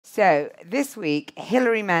So this week,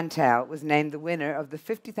 Hilary Mantel was named the winner of the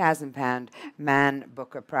 £50,000 Man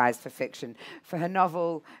Booker Prize for Fiction for her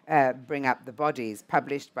novel Bring Up the Bodies,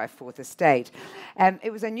 published by Fourth Estate.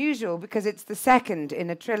 It was unusual because it's the second in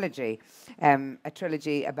a trilogy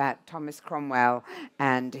about Thomas Cromwell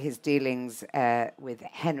and his dealings with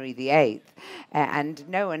Henry VIII. And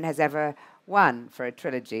no one has ever won for a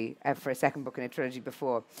trilogy, for a second book in a trilogy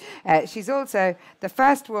before. She's also the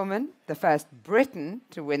first woman, the first Briton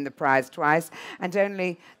to win the prize twice, and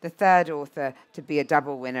only the third author to be a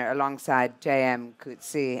double winner alongside J.M.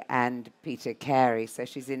 Coetzee and Peter Carey. So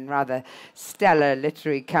she's in rather stellar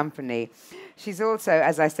literary company. She's also,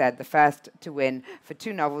 as I said, the first to win for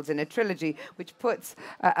two novels in a trilogy, which puts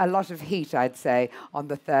a lot of heat, I'd say, on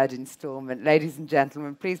the third installment. Ladies and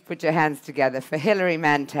gentlemen, please put your hands together for Hilary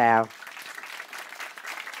Mantel.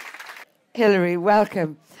 Hilary,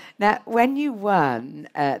 welcome. Now, when you won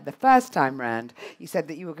the first time round, you said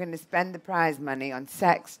that you were going to spend the prize money on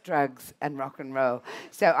sex, drugs, and rock and roll.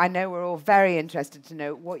 So I know we're all very interested to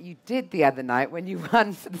know what you did the other night when you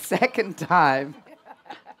won for the second time.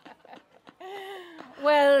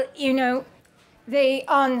 Well, you know, the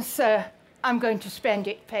answer, I'm going to spend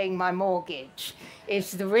it paying my mortgage,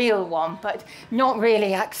 is the real one, but not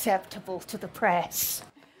really acceptable to the press.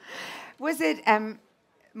 Was it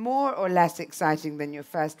more or less exciting than your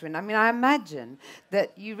first win? I mean, I imagine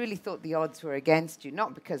that you really thought the odds were against you,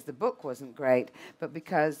 not because the book wasn't great, but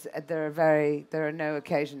because there are no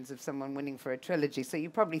occasions of someone winning for a trilogy, so you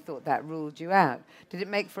probably thought that ruled you out. Did it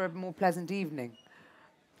make for a more pleasant evening?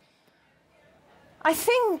 I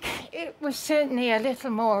think it was certainly a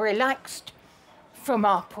little more relaxed from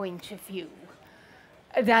our point of view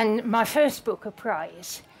than my first Booker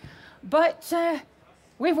Prize, but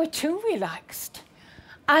we were too relaxed.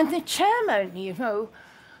 And the chairman, you know,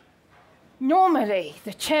 normally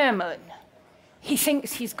the chairman, he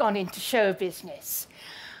thinks he's gone into show business.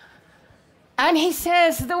 And he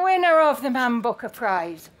says the winner of the Man Booker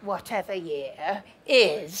Prize, whatever year,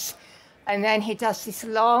 is, and then he does this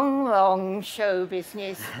long, long show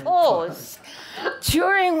business pause,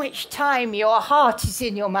 during which time your heart is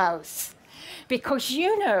in your mouth. Because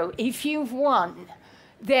you know, if you've won,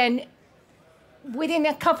 then within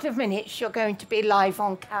a couple of minutes, you're going to be live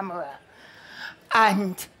on camera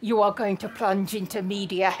and you are going to plunge into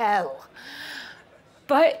media hell.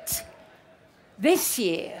 But this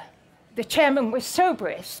year, the chairman was so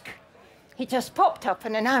brisk, he just popped up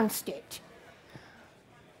and announced it.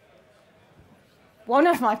 One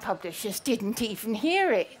of my publishers didn't even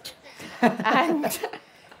hear it and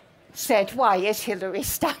said, "Why is Hilary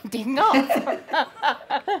standing up?"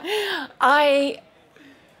 I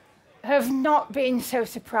have not been so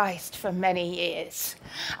surprised for many years.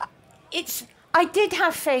 I did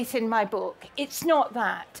have faith in my book, it's not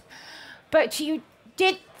that. But you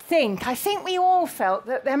did think, I think we all felt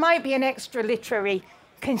that there might be an extra literary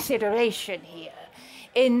consideration here,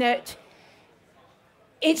 in that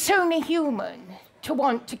it's only human to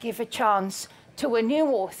want to give a chance to a new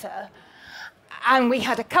author. And we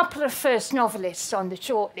had a couple of first novelists on the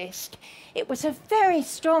shortlist. It was a very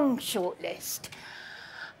strong shortlist.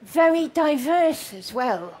 Very diverse as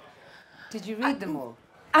well. Did you read them all?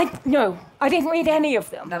 No, I didn't read any of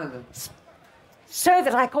them. None of them? So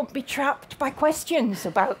that I couldn't be trapped by questions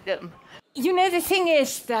about them. You know, the thing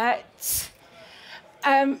is that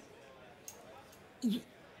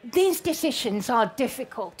these decisions are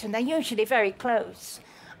difficult and they're usually very close.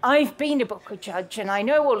 I've been a Booker judge and I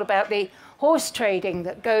know all about the horse trading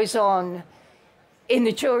that goes on in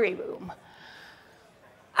the jury room.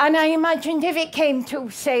 And I imagined if it came to,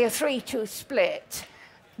 say, a 3-2 split,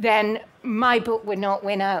 then my book would not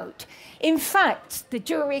win out. In fact, the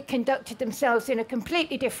jury conducted themselves in a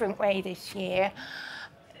completely different way this year.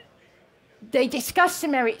 They discussed the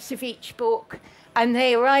merits of each book, and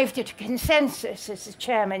they arrived at a consensus, as the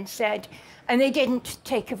chairman said, and they didn't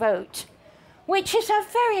take a vote, which is a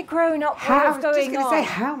very grown-up way of going on. I was just going to say,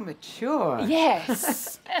 how mature.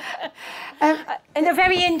 Yes. And a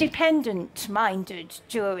very independent-minded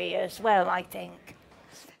jury as well, I think.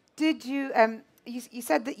 Did you, you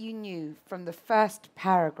said that you knew from the first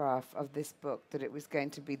paragraph of this book that it was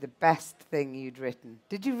going to be the best thing you'd written.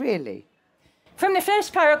 Did you really? From the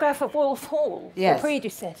first paragraph of Wolf Hall, yes, the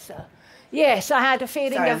predecessor. Yes, I had a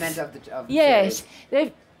feeling Sorry, of... I meant of the yes,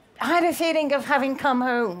 series. I had a feeling of having come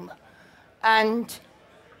home and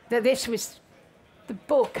that this was the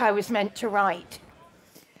book I was meant to write.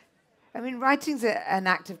 I mean, writing's an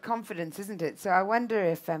act of confidence, isn't it? So I wonder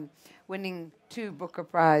if winning 2 Booker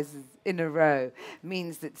Prizes in a row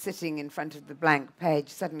means that sitting in front of the blank page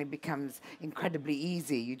suddenly becomes incredibly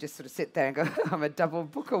easy. You just sort of sit there and go, I'm a double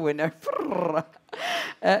Booker winner.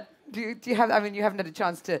 Do you have? I mean, you haven't had a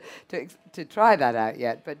chance to try that out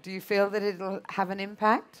yet, but do you feel that it'll have an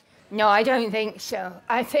impact? No, I don't think so.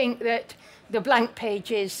 I think that the blank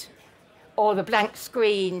pages or the blank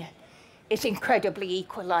screen is incredibly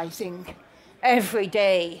equalizing. Every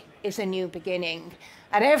day is a new beginning,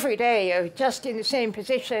 and every day you're just in the same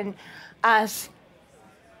position as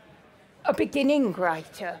a beginning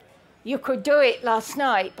writer. You could do it last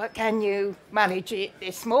night, but can you manage it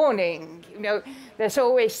this morning? You know, there's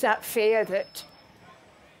always that fear that,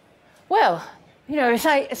 well, you know, as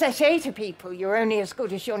I say to people, you're only as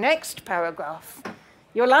good as your next paragraph.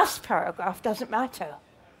 Your last paragraph doesn't matter.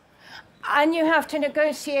 And you have to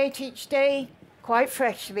negotiate each day, quite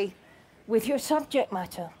freshly, with your subject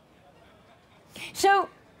matter. So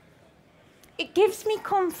it gives me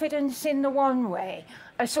confidence in the one way,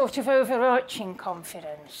 a sort of overarching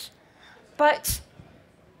confidence, but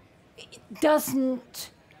it doesn't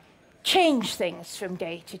change things from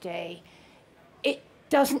day to day. It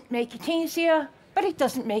doesn't make it easier, but it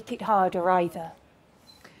doesn't make it harder either.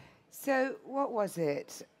 So what was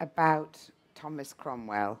it about Thomas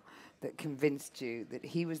Cromwell that convinced you that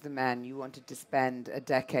he was the man you wanted to spend a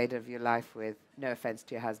decade of your life with? No offense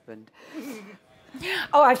to your husband.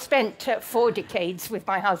 Oh, I've spent 4 decades with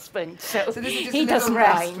my husband, so this is just he a doesn't little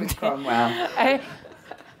rest mind. with Cromwell.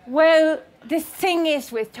 Well, the thing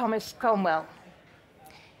is with Thomas Cromwell,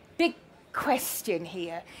 big question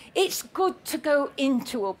here. It's good to go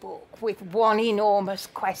into a book with one enormous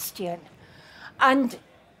question. And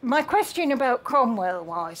my question about Cromwell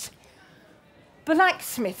was,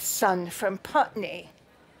 blacksmith's son from Putney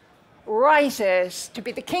rises to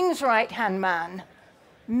be the king's right-hand man,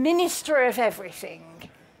 Minister of Everything,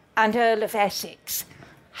 and Earl of Essex.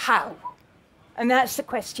 How? And that's the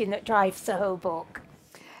question that drives the whole book.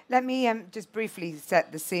 Let me just briefly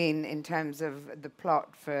set the scene in terms of the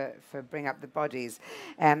plot for Bring Up the Bodies.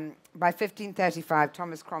 By 1535,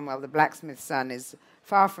 Thomas Cromwell, the blacksmith's son, is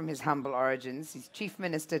far from his humble origins. He's chief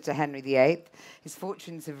minister to Henry VIII. His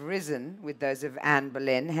fortunes have risen with those of Anne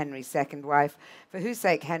Boleyn, Henry's second wife, for whose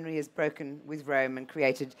sake Henry has broken with Rome and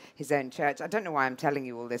created his own church. I don't know why I'm telling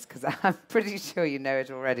you all this, because I'm pretty sure you know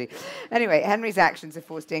it already. Anyway, Henry's actions have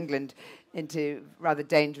forced England into rather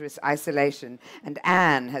dangerous isolation, and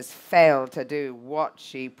Anne has failed to do what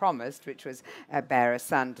she promised, which was bear a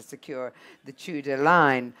son to secure the Tudor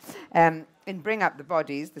line. In Bring Up the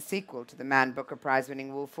Bodies, the sequel to the Man Booker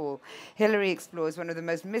Prize-winning Wolf Hall, Hilary explores one of the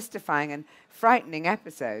most mystifying and frightening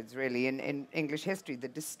episodes, really, in English history, the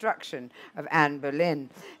destruction of Anne Boleyn.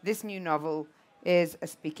 This new novel is a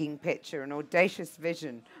speaking picture, an audacious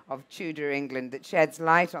vision of Tudor England that sheds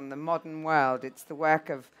light on the modern world. It's the work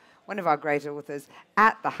of one of our great authors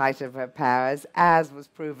at the height of her powers, as was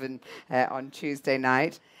proven on Tuesday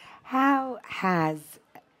night. How has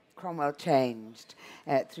Cromwell changed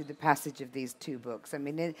through the passage of these 2 books? I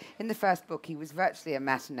mean, in the first book, he was virtually a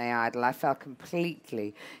matinee idol. I fell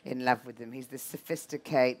completely in love with him. He's this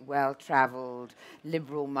sophisticated, well-travelled,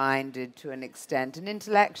 liberal-minded to an extent, an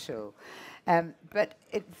intellectual. But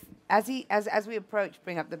as we approach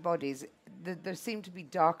Bring Up the Bodies, there seem to be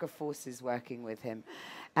darker forces working with him,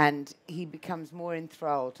 and he becomes more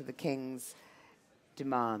enthralled to the king's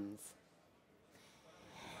demands.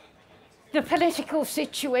 The political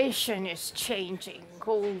situation is changing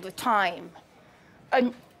all the time.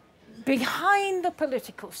 And behind the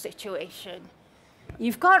political situation,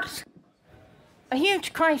 you've got a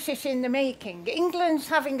huge crisis in the making. England's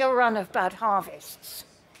having a run of bad harvests.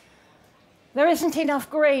 There isn't enough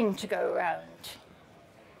grain to go around.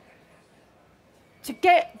 To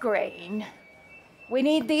get grain, we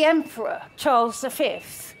need the Emperor, Charles V,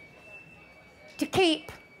 to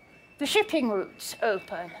keep the shipping routes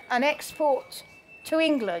open and export to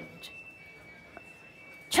England.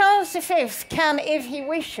 Charles V can, if he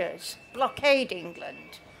wishes, blockade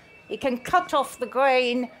England. He can cut off the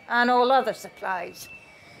grain and all other supplies.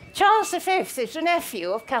 Charles V is the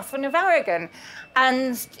nephew of Catherine of Aragon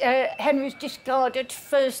and Henry's discarded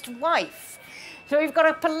first wife. So we've got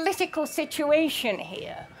a political situation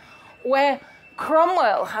here where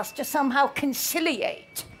Cromwell has to somehow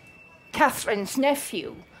conciliate Catherine's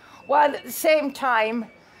nephew, while at the same time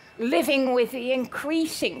living with the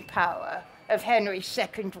increasing power of Henry's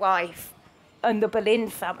second wife and the Boleyn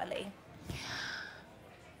family.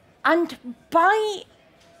 And by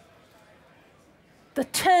the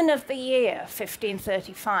turn of the year,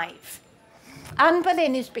 1535, Anne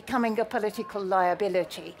Boleyn is becoming a political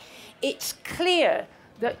liability. It's clear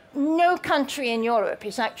that no country in Europe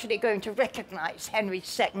is actually going to recognize Henry's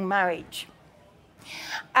second marriage.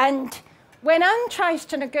 And when Anne tries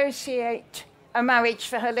to negotiate a marriage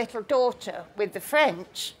for her little daughter with the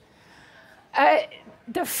French,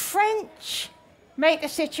 the French make the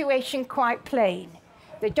situation quite plain.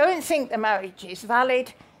 They don't think the marriage is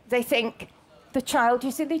valid. They think the child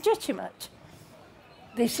is illegitimate.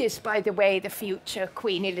 This is, by the way, the future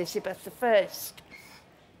Queen Elizabeth I.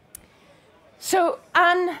 So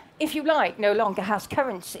Anne, if you like, no longer has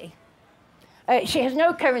currency. She has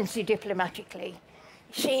no currency diplomatically.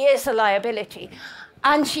 She is a liability.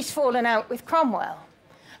 And she's fallen out with Cromwell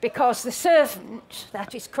because the servant,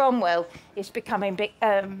 that is Cromwell, is becoming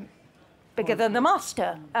bigger than the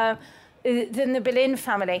master, than the Boleyn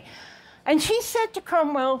family. And she said to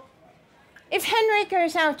Cromwell, if Henry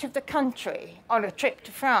goes out of the country on a trip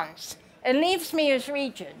to France and leaves me as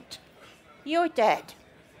regent, you're dead.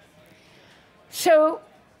 So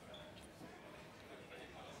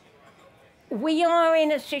we are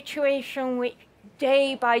in a situation which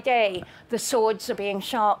day by day the swords are being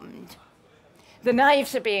sharpened. The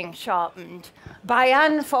knives are being sharpened by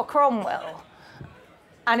Anne for Cromwell,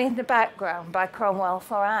 and in the background by Cromwell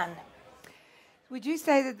for Anne. Would you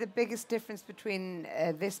say that the biggest difference between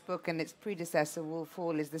this book and its predecessor, Wolf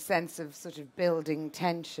Hall, is the sense of sort of building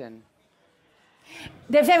tension?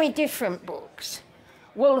 They're very different books.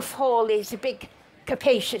 Wolf Hall is a big,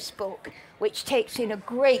 capacious book which takes in a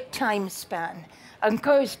great time span and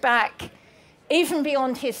goes back even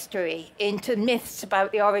beyond history into myths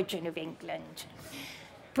about the origin of England.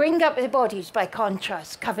 Bring Up the Bodies, by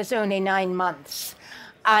contrast, covers only 9 months,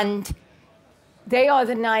 and they are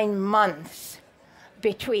the 9 months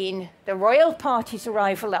between the royal party's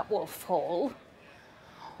arrival at Wolf Hall,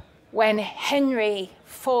 when Henry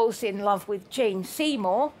falls in love with Jane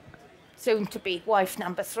Seymour, soon to be wife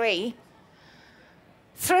number 3,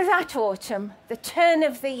 through that autumn, the turn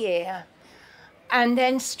of the year, and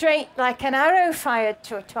then straight like an arrow fired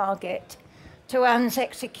to a target to Anne's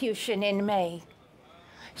execution in May.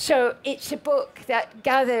 So it's a book that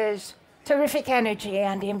gathers terrific energy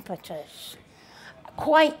and impetus,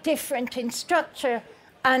 quite different in structure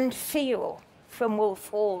and feel from Wolf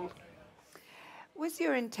Hall. Was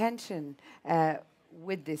your intention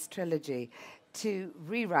with this trilogy to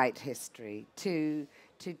rewrite history, to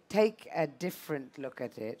take a different look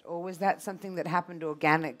at it, or was that something that happened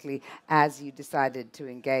organically as you decided to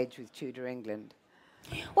engage with Tudor England?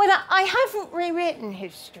 Well, I haven't rewritten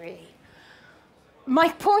history. My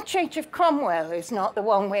portrait of Cromwell is not the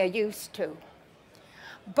one we're used to,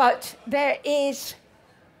 but there is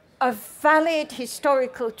a valid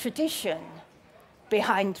historical tradition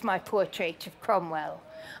behind my portrait of Cromwell.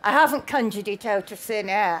 I haven't conjured it out of thin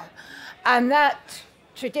air, and that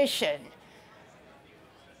tradition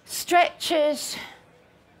stretches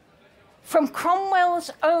from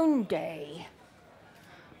Cromwell's own day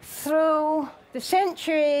through the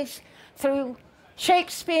centuries, through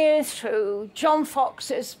Shakespeare, through John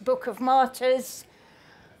Fox's Book of Martyrs,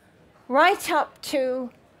 right up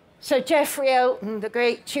to Sir Geoffrey Elton, the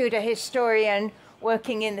great Tudor historian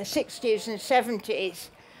working in the 60s and 70s,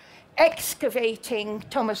 excavating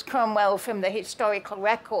Thomas Cromwell from the historical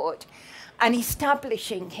record and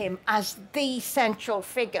establishing him as the central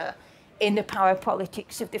figure in the power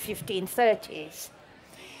politics of the 1530s.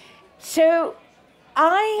 So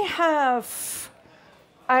I have,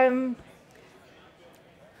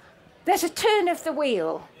 there's a turn of the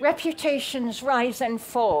wheel. Reputations rise and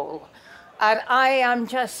fall. And I am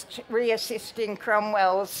just reassisting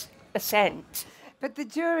Cromwell's ascent. But the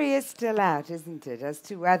jury is still out, isn't it, as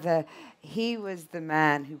to whether he was the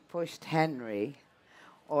man who pushed Henry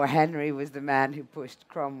or Henry was the man who pushed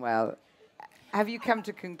Cromwell. Have you come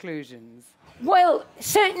to conclusions? Well,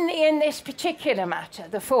 certainly in this particular matter,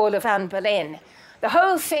 the fall of Anne Boleyn, the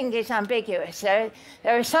whole thing is ambiguous. There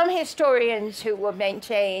are some historians who will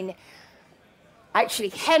maintain actually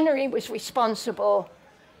Henry was responsible,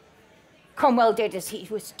 Cromwell did as he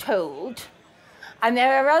was told, and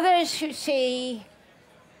there are others who see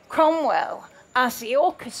Cromwell as the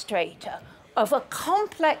orchestrator of a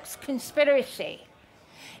complex conspiracy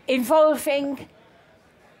involving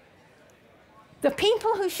the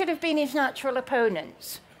people who should have been his natural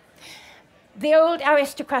opponents, the old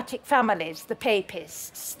aristocratic families, the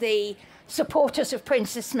papists, the supporters of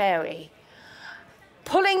Princess Mary,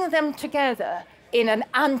 pulling them together in an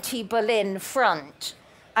anti-Boleyn front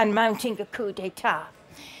and mounting a coup d'etat.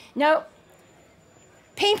 Now,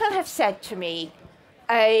 people have said to me,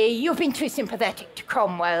 you've been too sympathetic to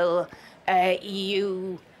Cromwell,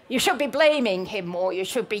 you should be blaming him more, you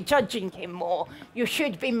should be judging him more, you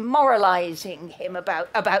should be moralizing him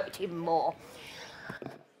about him more.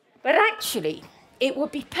 But actually, it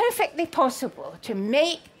would be perfectly possible to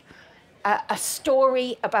make a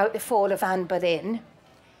story about the fall of Anne Boleyn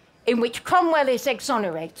in which Cromwell is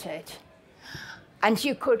exonerated, and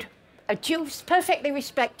you could adduce perfectly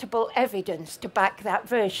respectable evidence to back that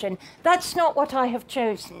version. That's not what I have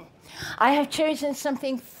chosen. I have chosen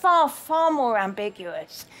something far, far more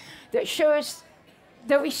ambiguous that shows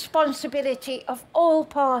the responsibility of all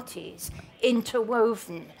parties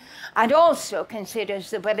interwoven, and also considers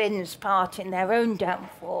the Boleyns' part in their own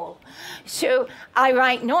downfall. So I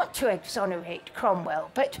write not to exonerate Cromwell,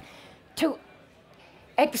 but to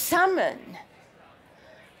examine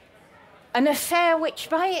an affair which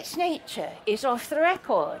by its nature is off the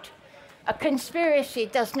record. A conspiracy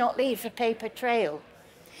does not leave a paper trail.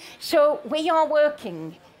 So we are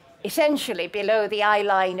working essentially below the eye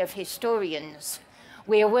line of historians.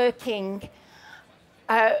 We are working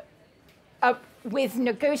with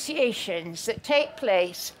negotiations that take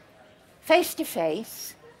place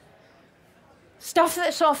face-to-face, stuff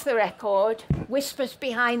that's off the record, whispers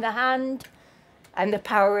behind the hand, and the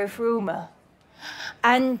power of rumour.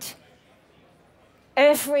 And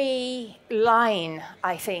every line,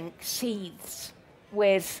 I think, seethes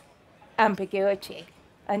with ambiguity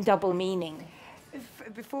and double meaning.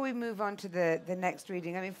 Before we move on to the next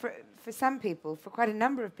reading, I mean, for some people, for quite a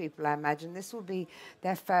number of people, I imagine, this will be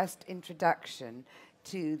their first introduction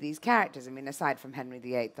to these characters. I mean, aside from Henry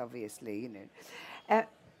VIII, obviously, you know.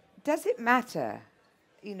 Does it matter,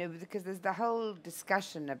 you know, because there's the whole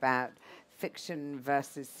discussion about fiction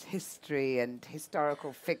versus history and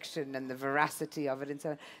historical fiction and the veracity of it and so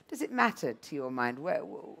on. Does it matter to your mind?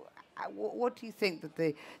 What do you think that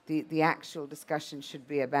the actual discussion should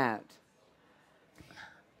be about?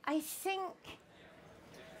 I think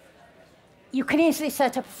you can easily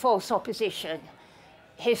set up a false opposition,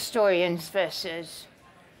 historians versus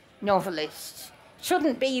novelists. It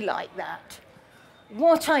shouldn't be like that.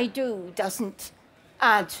 What I do doesn't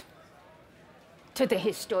add to the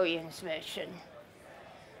historian's version.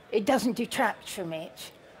 It doesn't detract from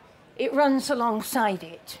it. It runs alongside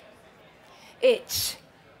it. It's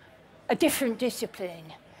a different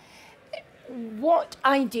discipline. What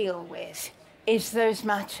I deal with is those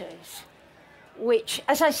matters which,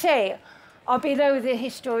 as I say, are below the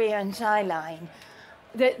historian's eye line.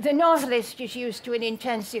 The novelist is used to an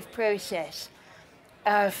intensive process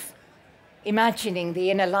of imagining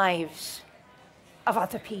the inner lives of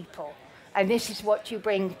other people, and this is what you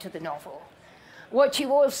bring to the novel. What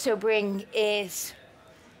you also bring is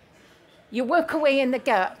you work away in the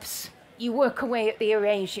gaps, you work away at the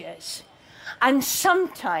erasures, and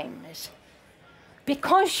sometimes,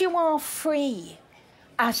 because you are free,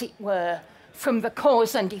 as it were, from the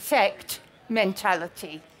cause and effect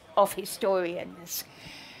mentality of historians,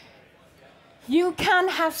 you can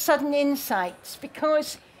have sudden insights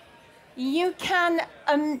because you can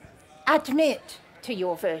admit to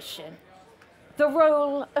your version the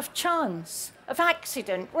role of chance, of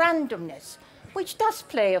accident, randomness, which does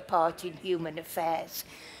play a part in human affairs.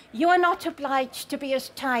 You are not obliged to be as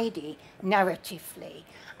tidy narratively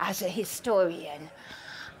as a historian.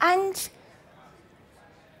 And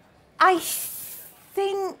I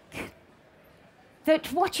think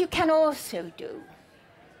that what you can also do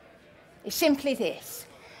is simply this.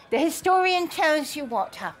 The historian tells you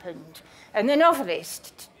what happened, and the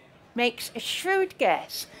novelist makes a shrewd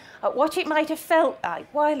guess at what it might have felt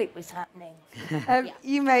like while it was happening.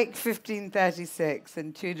 You make 1536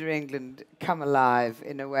 and Tudor England come alive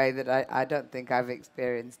in a way that I don't think I've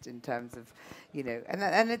experienced in terms of, you know,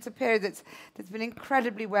 and it's a period that's been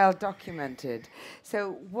incredibly well documented.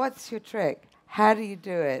 So what's your trick? How do you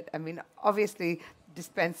do it? I mean, obviously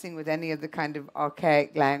dispensing with any of the kind of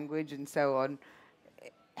archaic language and so on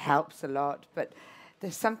helps a lot, but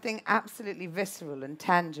there's something absolutely visceral and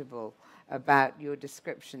tangible about your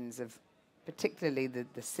descriptions of particularly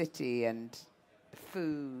the city and the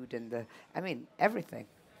food and everything.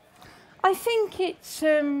 I think it's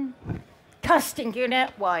casting your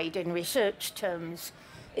net wide in research terms.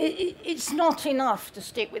 It's not enough to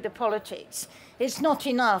stick with the politics. It's not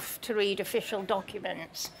enough to read official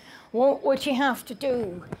documents. What you have to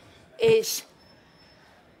do is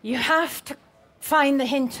you have to find the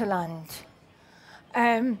hinterland.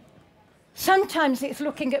 Sometimes it's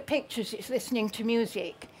looking at pictures, it's listening to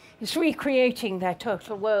music, it's recreating their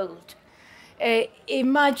total world,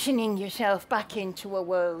 imagining yourself back into a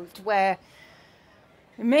world where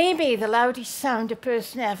maybe the loudest sound a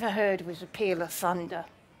person ever heard was a peal of thunder.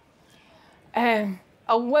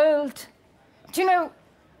 A world, do you know,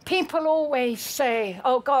 people always say,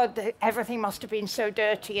 oh God, everything must have been so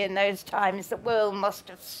dirty in those times, the world must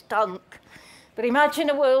have stunk. But imagine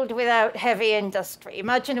a world without heavy industry.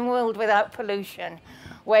 Imagine a world without pollution,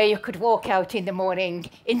 where you could walk out in the morning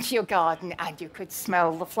into your garden and you could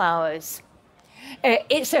smell the flowers.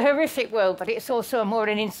 It's a horrific world, but it's also a more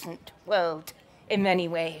innocent world in many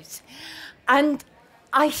ways. And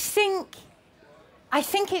I think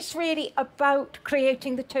it's really about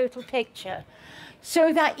creating the total picture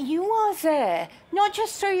so that you are there, not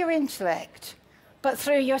just through your intellect, but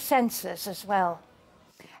through your senses as well.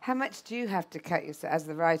 How much do you have to cut yourself, as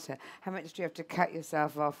the writer, how much do you have to cut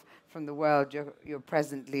yourself off from the world you're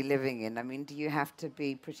presently living in? I mean, do you have to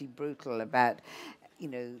be pretty brutal about, you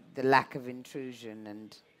know, the lack of intrusion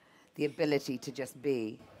and the ability to just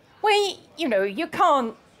be? Well, you know, you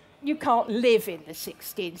can't live in the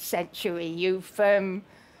 16th century. You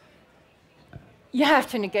have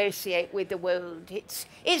to negotiate with the world.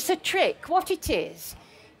 It's a trick. What it is,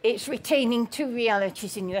 it's retaining two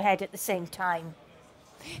realities in your head at the same time.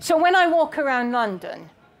 So when I walk around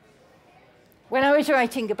London, when I was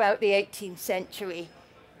writing about the 18th century,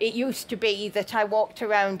 it used to be that I walked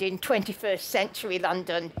around in 21st century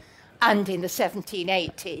London and in the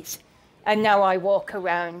 1780s. And now I walk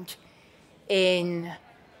around in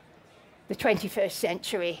the 21st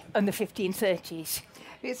century and the 1530s.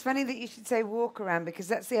 It's funny that you should say walk around, because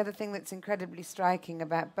that's the other thing that's incredibly striking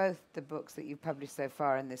about both the books that you've published so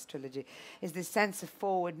far in this trilogy, is this sense of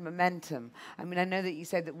forward momentum. I mean, I know that you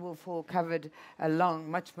said that Wolf Hall covered a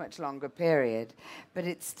much longer period, but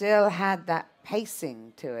it still had that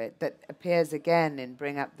pacing to it that appears again in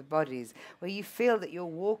Bring Up the Bodies, where you feel that you're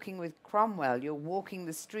walking with Cromwell, you're walking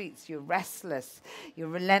the streets, you're restless, you're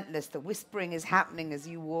relentless, the whispering is happening as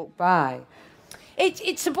you walk by.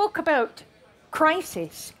 It's a book about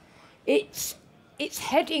crisis. It's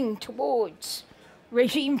heading towards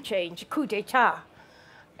regime change, coup d'etat,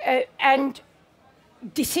 and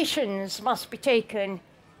decisions must be taken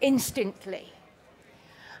instantly.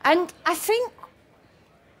 And I think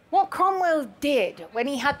what Cromwell did when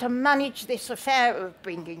he had to manage this affair of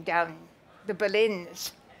bringing down the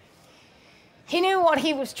Boleyns, he knew what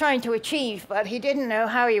he was trying to achieve, but he didn't know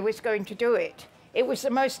how he was going to do it. It was the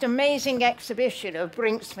most amazing exhibition of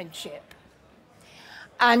brinksmanship.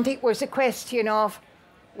 And it was a question of,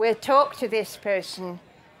 we'll talk to this person,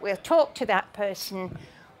 we'll talk to that person,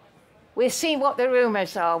 we'll see what the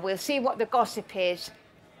rumours are, we'll see what the gossip is,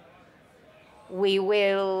 we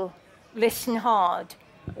will listen hard,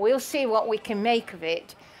 we'll see what we can make of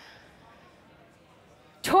it.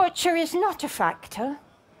 Torture is not a factor.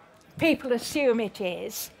 People assume it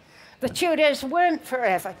is. The Tudors weren't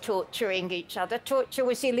forever torturing each other. Torture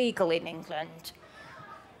was illegal in England.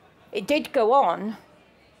 It did go on,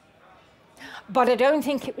 but I don't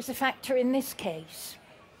think it was a factor in this case.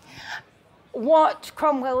 What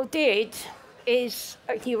Cromwell did is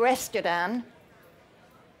he arrested Anne,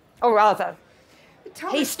 or rather,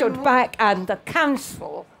 he stood back and the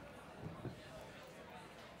council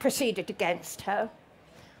proceeded against her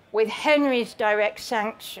with Henry's direct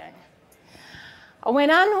sanction. And when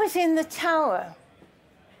Anne was in the Tower,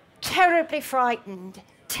 terribly frightened,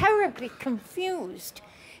 terribly confused,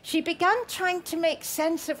 she began trying to make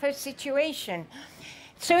sense of her situation.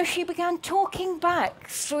 So she began talking back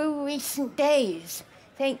through recent days,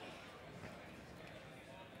 saying,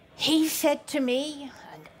 he said to me,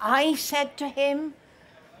 and I said to him.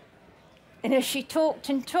 And as she talked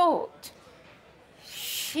and talked,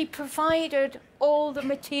 she provided all the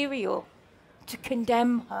material to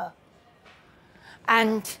condemn her.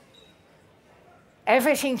 And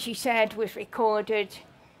everything she said was recorded.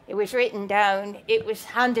 It was written down, it was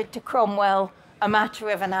handed to Cromwell a matter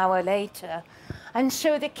of an hour later. And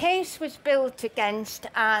so the case was built against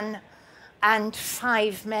Anne and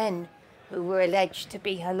 5 men who were alleged to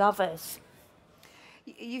be her lovers.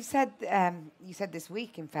 You said this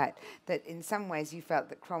week, in fact, that in some ways you felt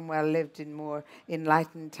that Cromwell lived in more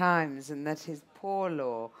enlightened times and that his poor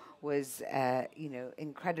law was,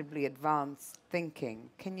 incredibly advanced thinking.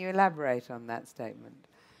 Can you elaborate on that statement?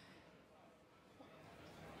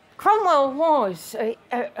 Cromwell was a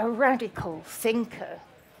radical thinker.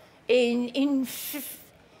 In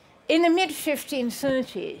the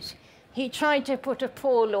mid-1530s, he tried to put a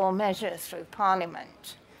poor law measure through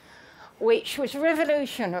Parliament, which was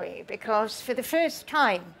revolutionary because for the first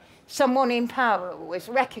time, someone in power was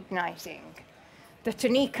recognizing that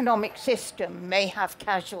an economic system may have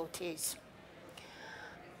casualties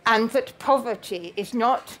and that poverty is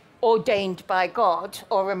not ordained by God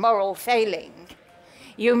or a moral failing.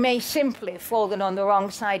 You may simply have fallen on the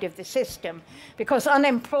wrong side of the system because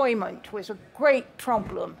unemployment was a great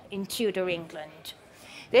problem in Tudor England.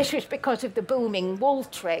 This was because of the booming wool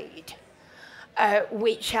trade,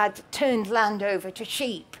 which had turned land over to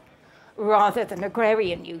sheep rather than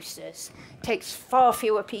agrarian uses. It takes far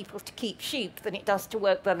fewer people to keep sheep than it does to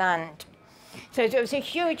work the land. So there was a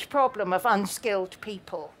huge problem of unskilled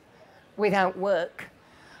people without work.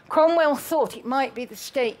 Cromwell thought it might be the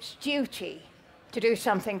state's duty to do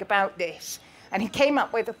something about this. And he came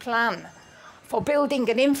up with a plan for building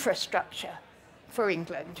an infrastructure for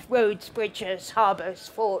England, roads, bridges, harbours,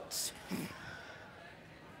 forts,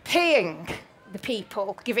 paying the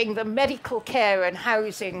people, giving them medical care and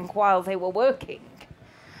housing while they were working.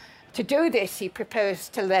 To do this, he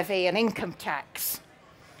proposed to levy an income tax.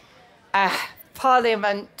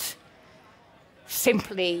 Parliament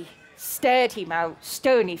simply stared him out,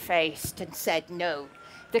 stony-faced, and said no.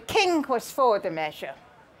 The king was for the measure.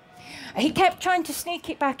 He kept trying to sneak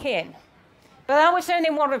it back in, but that was only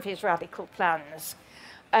one of his radical plans.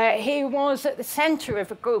 He was at the centre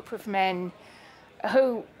of a group of men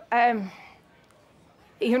who,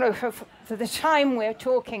 you know, for the time we're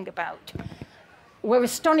talking about, were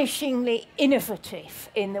astonishingly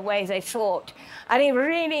innovative in the way they thought. And it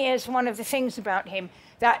really is one of the things about him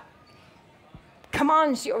that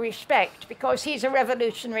commands your respect, because he's a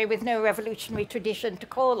revolutionary with no revolutionary tradition to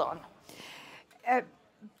call on.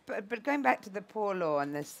 But going back to the Poor Law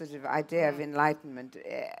and this sort of idea of enlightenment,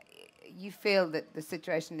 you feel that the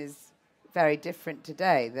situation is very different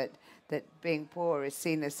today, that being poor is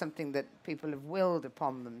seen as something that people have willed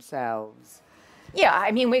upon themselves. Yeah,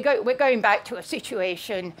 I mean, we're going back to a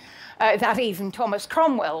situation that even Thomas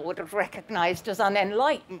Cromwell would have recognised as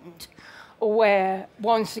unenlightened, where,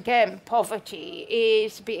 once again, poverty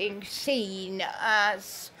is being seen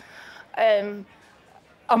as a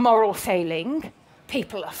moral failing.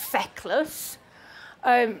 People are feckless.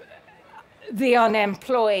 The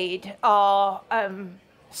unemployed are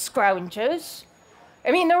scroungers.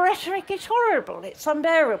 I mean, the rhetoric is horrible. It's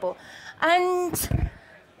unbearable. And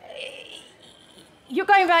you're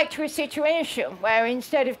going back to a situation where,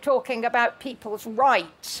 instead of talking about people's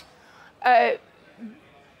rights,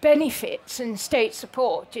 benefits and state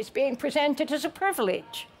support is being presented as a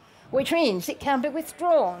privilege, which means it can be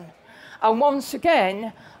withdrawn. And once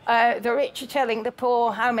again, the rich are telling the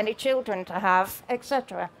poor how many children to have,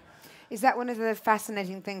 etc. Is that one of the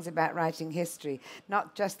fascinating things about writing history?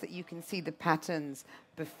 Not just that you can see the patterns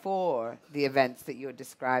before the events that you're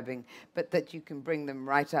describing, but that you can bring them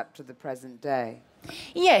right up to the present day?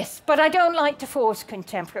 Yes, but I don't like to force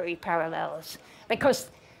contemporary parallels, because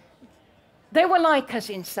they were like us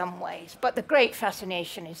in some ways, but the great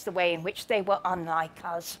fascination is the way in which they were unlike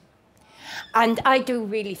us. And I do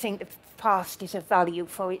really think the past is of value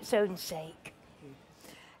for its own sake.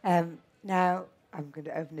 Now, I'm going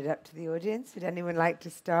to open it up to the audience. Would anyone like to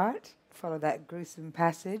start? Follow that gruesome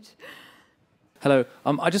passage. Hello.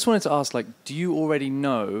 I just wanted to ask, do you already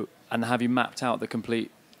know, and have you mapped out the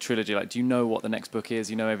complete trilogy? Do you know what the next book is?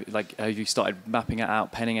 You know, have you started mapping it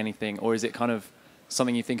out, penning anything, or is it kind of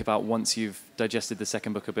something you think about once you've digested the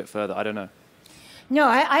second book a bit further? I don't know. No,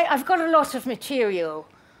 I've got a lot of material.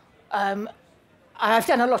 I've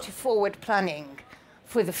done a lot of forward planning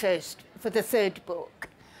for the third book.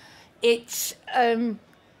 It's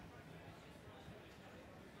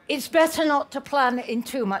better not to plan in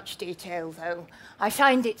too much detail, though. I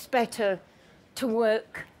find it's better to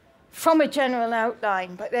work from a general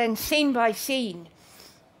outline, but then scene by scene,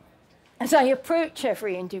 as I approach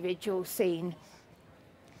every individual scene,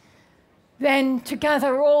 then to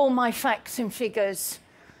gather all my facts and figures,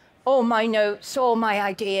 all my notes, all my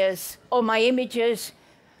ideas, all my images,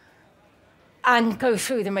 and go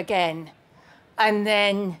through them again, and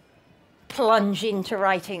then plunge into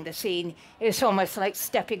writing the scene. It's almost like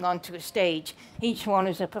stepping onto a stage. Each one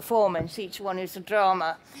is a performance, each one is a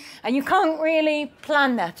drama. And you can't really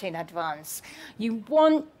plan that in advance. You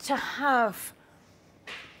want to have,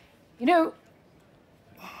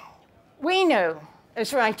 we know,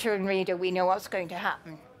 as writer and reader, we know what's going to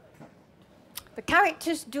happen. The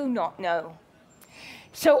characters do not know.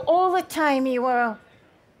 So all the time you are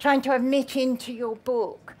trying to admit into your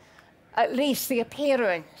book at least the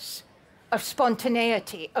appearance of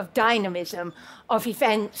spontaneity, of dynamism, of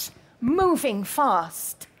events moving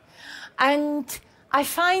fast. And I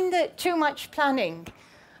find that too much planning,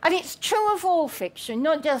 and it's true of all fiction,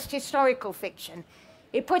 not just historical fiction,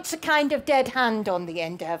 it puts a kind of dead hand on the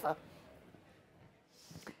endeavour.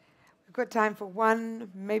 We've got time for one,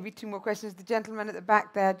 maybe two more questions. The gentleman at the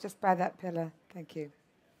back there, just by that pillar. Thank you.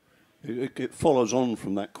 It follows on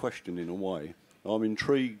from that question in a way. I'm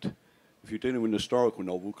intrigued. If you're dealing with an historical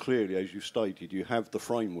novel, clearly, as you stated, you have the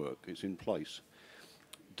framework, it's in place.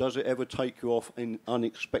 Does it ever take you off in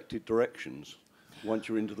unexpected directions once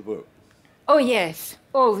you're into the book? Oh, yes,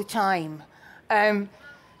 all the time.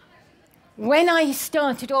 When I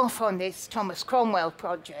started off on this Thomas Cromwell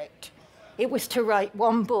project, it was to write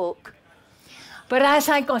one book. But as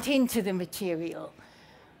I got into the material,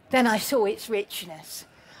 then I saw its richness.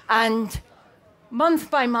 And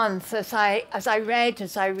month by month, as I read,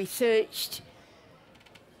 as I researched,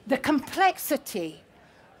 the complexity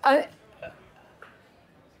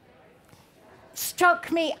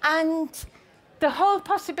struck me, and the whole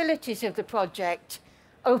possibilities of the project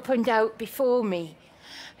opened out before me.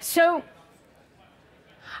 So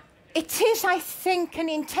it is, I think, an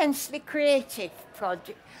intensely creative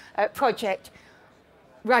project,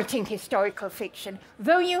 writing historical fiction.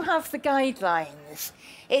 Though you have the guidelines,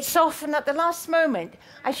 it's often at the last moment,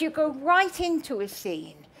 as you go right into a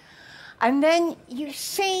scene, and then you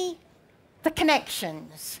see the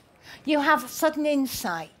connections. You have a sudden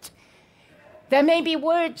insight. There may be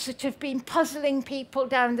words that have been puzzling people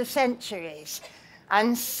down the centuries,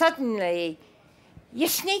 and suddenly you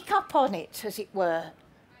sneak up on it, as it were,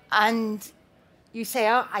 and you say,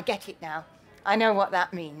 oh, I get it now. I know what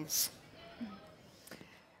that means.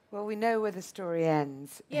 Well, we know where the story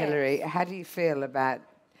ends, Yes. Hilary. How do you feel about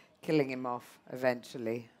killing him off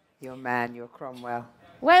eventually, your man, your Cromwell?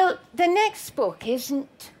 Well, the next book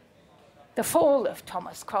isn't the fall of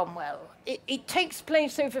Thomas Cromwell. It takes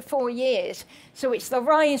place over 4 years, so it's the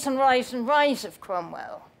rise and rise and rise of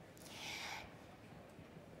Cromwell.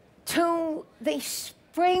 To the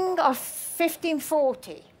spring of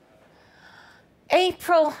 1540,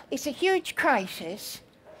 April is a huge crisis.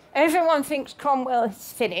 Everyone thinks Cromwell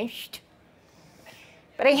is finished,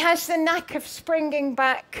 but he has the knack of springing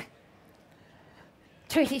back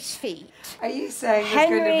to his feet. Are you saying there's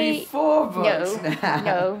going to be 4 books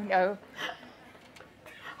now? No.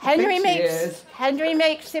 Henry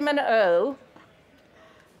makes him an earl.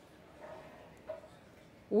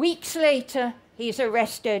 Weeks later, he's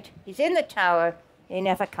arrested. He's in the Tower. He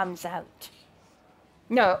never comes out.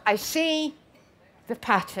 No, I see the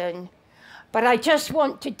pattern, but I just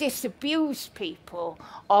want to disabuse people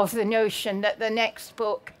of the notion that the next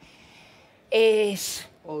book is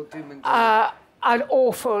All doom and gloom. an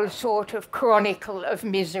awful sort of chronicle of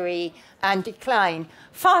misery and decline.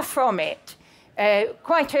 Far from it.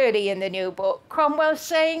 Quite early in the new book, Cromwell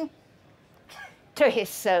saying to his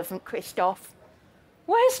servant Christophe,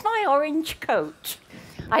 "Where's my orange coat?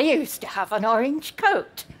 I used to have an orange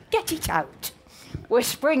coat. Get it out. We're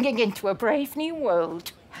springing into a brave new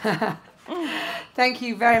world." Thank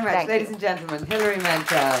you very much, Thank ladies you. and gentlemen. Hilary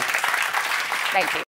Mantel. Thank you.